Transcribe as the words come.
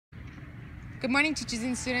Good morning, teachers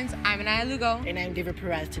and students. I'm Anaya Lugo. And I'm David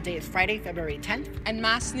Perez. Today is Friday, February 10th. And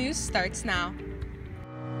Mass News starts now.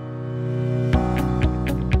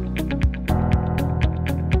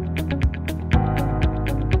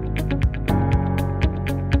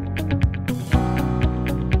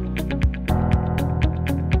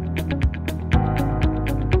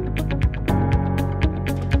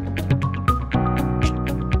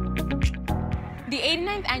 The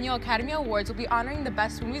 89th Annual Academy Awards will be honoring the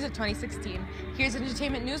best movies of 2016. Here's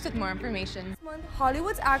entertainment news with more information. This month,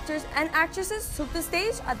 Hollywood's actors and actresses took the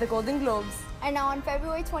stage at the Golden Globes. And now on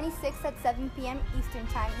February 26th at 7 p.m. Eastern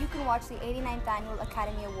Time, you can watch the 89th Annual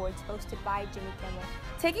Academy Awards hosted by Jimmy Kimmel.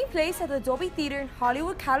 Taking place at the Dolby Theater in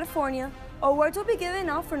Hollywood, California, awards will be given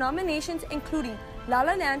out for nominations including La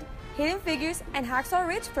La Land, Hidden Figures, and Hacksaw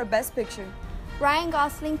Ridge for Best Picture. Ryan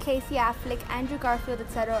Gosling, Casey Affleck, Andrew Garfield,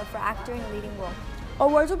 etc. for actor in a leading role.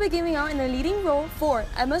 Awards will be given out in a leading role for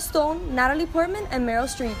Emma Stone, Natalie Portman, and Meryl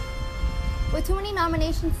Streep. With too many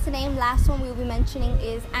nominations to name, last one we will be mentioning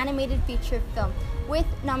is Animated Feature Film, with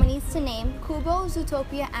nominees to name Kubo,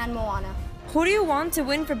 Zootopia, and Moana. Who do you want to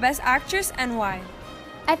win for Best Actress and why?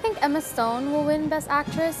 I think Emma Stone will win Best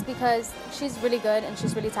Actress because she's really good and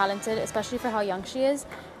she's really talented, especially for how young she is.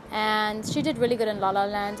 And she did really good in La La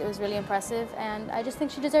Land. It was really impressive, and I just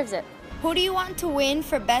think she deserves it. Who do you want to win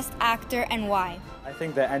for Best Actor and why? I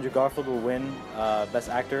think that Andrew Garfield will win Best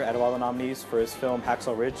Actor out of all the nominees for his film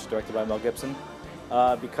Hacksaw Ridge, directed by Mel Gibson,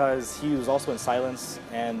 because he was also in Silence,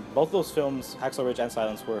 and both of those films, Hacksaw Ridge and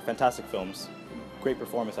Silence, were fantastic films. Great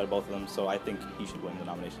performance out of both of them, so I think he should win the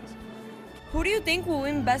nominations. Who do you think will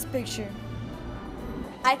win Best Picture?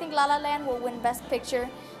 I think La La Land will win Best Picture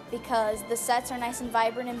because the sets are nice and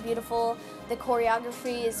vibrant and beautiful. The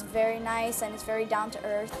choreography is very nice and it's very down to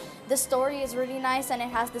earth. The story is really nice and it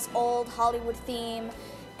has this old Hollywood theme,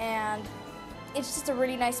 and it's just a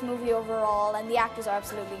really nice movie overall, and the actors are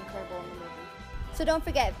absolutely incredible in the movie. So don't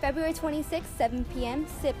forget, February 26th, 7 p.m.,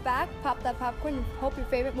 sit back, pop that popcorn, and hope your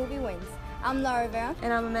favorite movie wins. I'm Laura Rivera.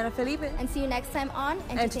 And I'm Amanda Felipe. And see you next time on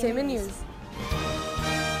Entertainment News.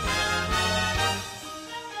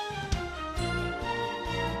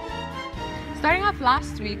 Starting off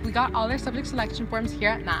last week, we got all our subject selection forms here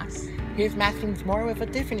at Mass. Here's Math Things More with a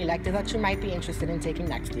different elective that you might be interested in taking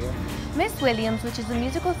next year. Miss Williams, which is a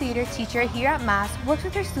musical theater teacher here at Mass, works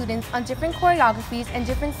with her students on different choreographies and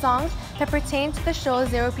different songs that pertain to the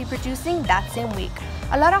shows they will be producing that same week.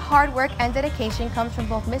 A lot of hard work and dedication comes from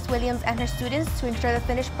both Miss Williams and her students to ensure the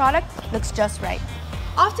finished product looks just right.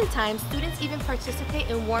 Oftentimes, students even participate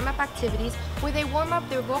in warm-up activities where they warm up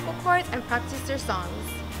their vocal cords and practice their songs.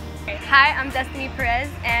 Hi, I'm Destiny Perez,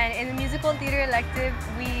 and in the musical theater elective,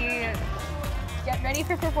 we get ready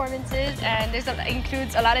for performances, and it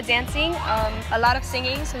includes a lot of dancing, a lot of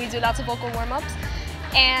singing, so we do lots of vocal warm-ups,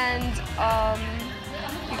 and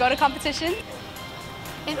we go to competition.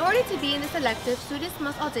 In order to be in this elective, students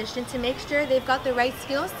must audition to make sure they've got the right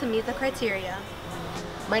skills to meet the criteria.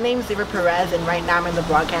 My name is David Perez, and right now I'm in the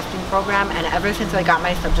broadcasting program, and ever since I got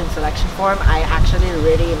my subject selection form, I actually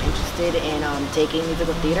really am interested in taking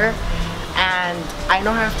musical theater. And I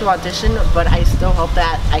know I have to audition, but I still hope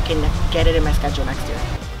that I can get it in my schedule next year.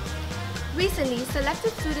 Recently,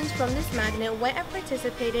 selected students from this magnet went and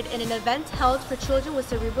participated in an event held for children with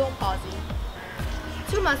cerebral palsy.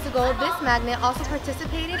 2 months ago, this magnet also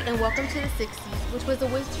participated in Welcome to the 60s, which was a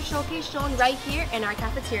Winter Showcase shown right here in our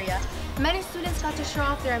cafeteria. Many students got to show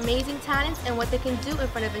off their amazing talents and what they can do in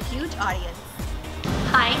front of a huge audience.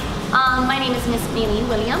 Hi, my name is Miss Maylene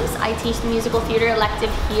Williams. I teach the musical theater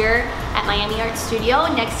elective here at Miami Art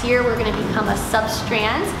Studio. Next year we're going to become a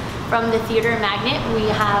sub-strand from the theater magnet. We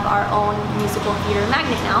have our own musical theater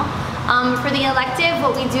magnet now. For the elective,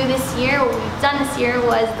 what we've done this year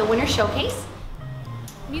was the Winter Showcase.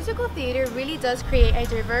 Musical theater really does create a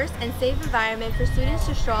diverse and safe environment for students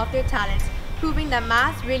to show off their talents, proving that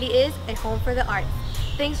Mass really is a home for the arts.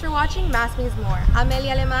 Thanks for watching Mass Means More. I'm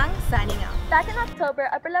Eli Alemán, signing out. Back in October,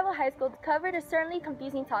 Upper Level High School covered a certainly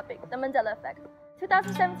confusing topic, the Mandela Effect.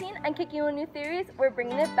 2017 and Kicking with New Theories, we're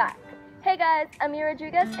bringing it back. Hey guys, I'm Mia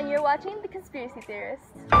Rodriguez, and you're watching The Conspiracy Theorists.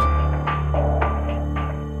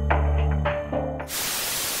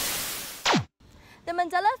 The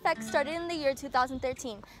Mandela Effect started in the year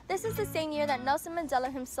 2013. This is the same year that Nelson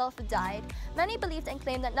Mandela himself died. Many believed and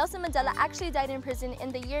claimed that Nelson Mandela actually died in prison in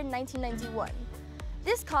the year 1991.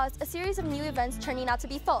 This caused a series of new events turning out to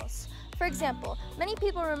be false. For example, many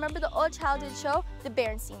people remember the old childhood show, The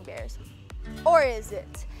Berenstain Bears. Or is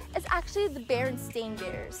it? It's actually the Berenstain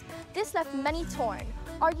Bears. This left many torn.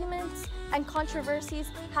 arguments and controversies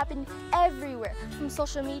happened everywhere, from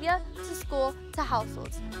social media to school to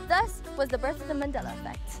households. Thus was the birth of the Mandela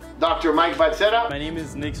Effect. Dr. Mike Becerra. My name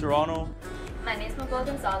is Nick Serrano. My name is Miguel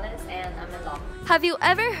Gonzalez and I'm in law. Have you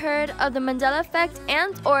ever heard of the Mandela Effect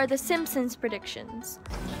and or the Simpsons predictions?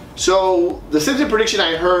 So the Simpson prediction,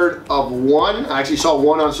 I heard of one. I actually saw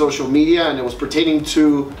one on social media, and it was pertaining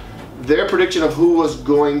to their prediction of who was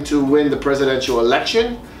going to win the presidential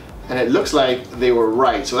election, and it looks like they were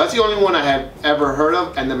right. So that's the only one I have ever heard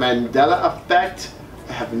of, and the Mandela Effect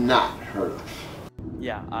I have not heard of.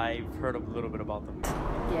 Yeah, I've heard a little bit about them.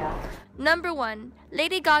 Yeah. Number 1,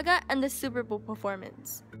 Lady Gaga and the Super Bowl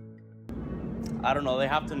performance. I don't know, they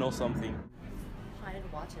have to know something. I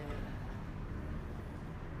didn't watch it.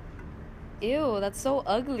 Ew, that's so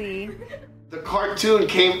ugly. The cartoon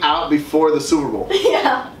came out before the Super Bowl.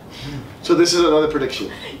 Yeah. So this is another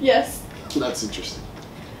prediction. Yes. That's interesting.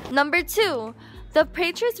 Number 2, the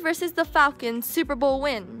Patriots versus the Falcons Super Bowl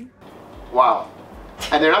win. Wow.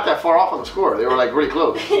 And they're not that far off on the score. They were like really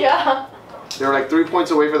close. Yeah. They were like 3 points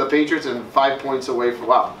away for the Patriots and 5 points away from,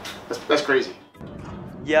 wow. That's crazy.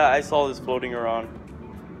 Yeah, I saw this floating around.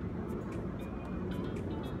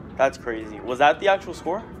 That's crazy. Was that the actual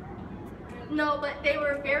score? No, but they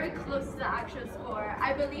were very close to the actual score.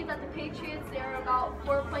 I believe that the Patriots, they were about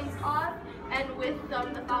 4 points off, and with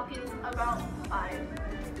the Falcons, about 5.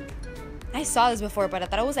 I saw this before, but I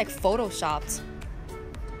thought it was like photoshopped.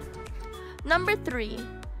 Number 3,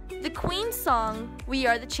 the Queen song, We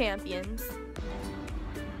Are the Champions.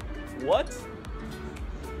 What?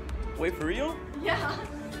 Wait, for real? Yeah.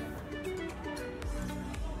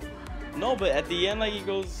 No, but at the end, like, he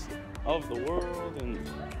goes, of the world, and...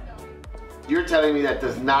 You're telling me that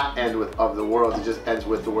does not end with of the world, it just ends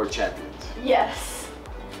with the word champions. Yes.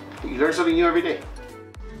 You learn something new every day.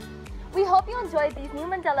 We hope you enjoyed these new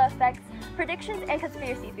Mandela Effects, predictions, and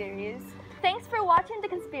conspiracy theories. Thanks for watching The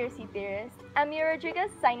Conspiracy Theorist. I'm Mia Rodriguez,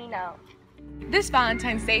 signing out. This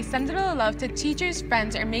Valentine's Day, send a little love to teachers,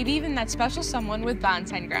 friends, or maybe even that special someone with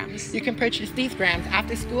Valentine grams. You can purchase these grams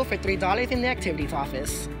after school for $3 in the activities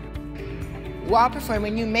office. While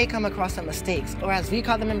performing, you may come across some mistakes, or as we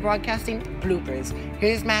call them in broadcasting, bloopers.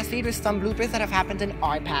 Here's Mass Feed with some bloopers that have happened in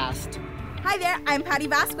our past. Hi there, I'm Patty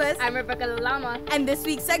Vasquez. I'm Rebecca Lalama. And this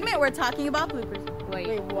week's segment, we're talking about bloopers.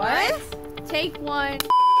 Wait, what? Take one.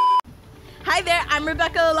 Hi there, I'm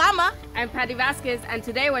Rebecca Lalama. I'm Patty Vasquez, and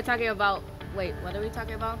today we're talking about... Wait, what are we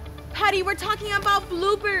talking about? Patty, we're talking about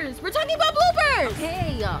bloopers. We're talking about bloopers.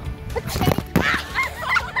 Hey.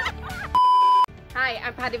 Hi,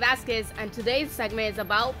 I'm Patty Vasquez, and today's segment is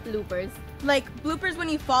about bloopers. Like bloopers when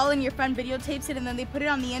you fall and your friend videotapes it and then they put it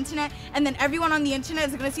on the internet, and then everyone on the internet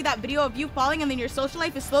is gonna see that video of you falling, and then your social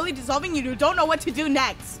life is slowly dissolving and you don't know what to do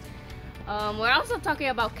next. We're also talking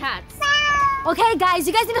about cats. Okay guys,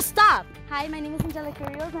 you guys need to stop. Hi, my name is Angelica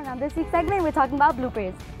Rios, and on this week's segment, we're talking about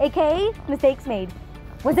bloopers, aka mistakes made.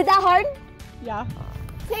 Was it that hard? Yeah.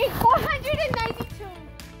 Take 492.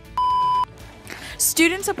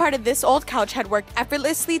 Students a part of This Old Couch had worked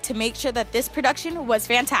effortlessly to make sure that this production was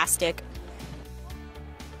fantastic.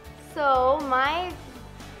 So my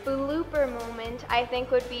blooper moment, I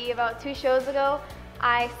think, would be about 2 shows ago.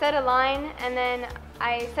 I said a line, and then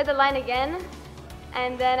I said the line again,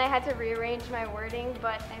 and then I had to rearrange my wording,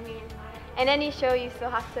 but I mean, in any show you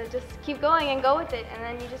still have to just keep going and go with it, and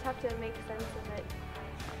then you just have to make sense of it.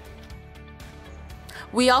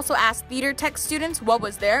 We also asked theater tech students what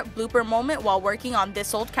was their blooper moment while working on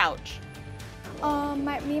This Old Couch. Me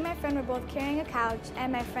and my friend were both carrying a couch,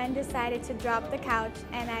 and my friend decided to drop the couch,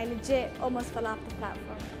 and I legit almost fell off the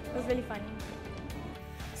platform. It was really funny.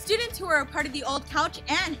 Students who were a part of The Old Couch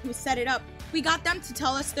and who set it up, we got them to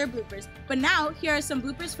tell us their bloopers. But now, here are some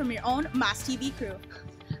bloopers from your own Mass TV crew.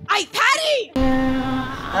 Aye, Patty!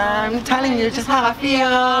 I'm telling you just how I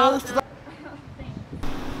feel.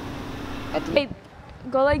 Wait,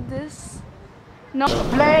 go like this. No.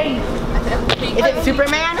 Play! Is it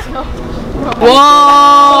Superman? No.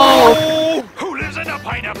 Whoa! Who lives in a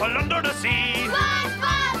pineapple under the sea?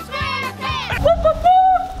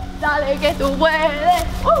 Dale que tú puedes.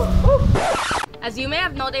 As you may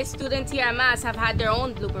have noticed, students here at Mass have had their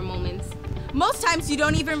own blooper moments. Most times you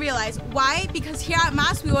don't even realize. Why? Because here at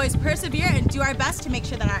Mass, we always persevere and do our best to make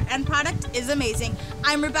sure that our end product is amazing.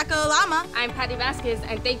 I'm Rebecca Lalama. I'm Patty Vasquez,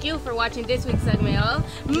 and thank you for watching this week's segment of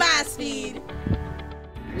Mass Feed.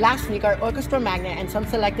 Last week, our Orchestra Magnet and some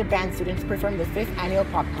selected band students performed the 5th annual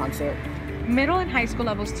pop concert. Middle and high school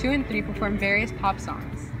levels 2 and 3 performed various pop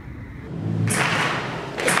songs.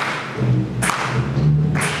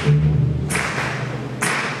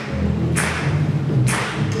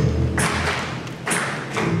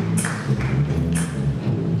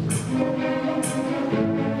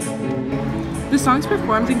 songs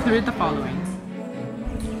performed included the following: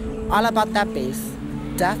 All About That Bass,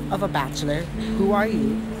 Death of a Bachelor, Who Are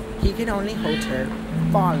You, He Can Only Hold Her,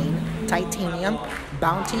 Falling, Titanium,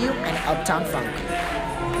 Bound to You, and Uptown Funk.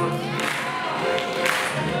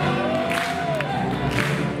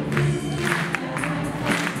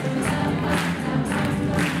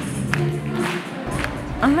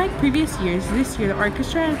 Unlike previous years, this year the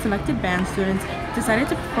orchestra and selected band students decided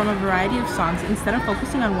to perform a variety of songs instead of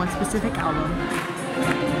focusing on one specific album.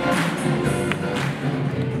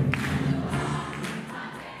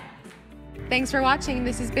 Thanks for watching.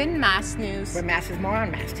 This has been Mass News. Where Mass is more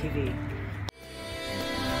on Mass TV.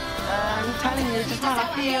 I'm telling you just how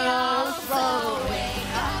I feel.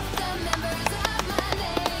 Blowing up.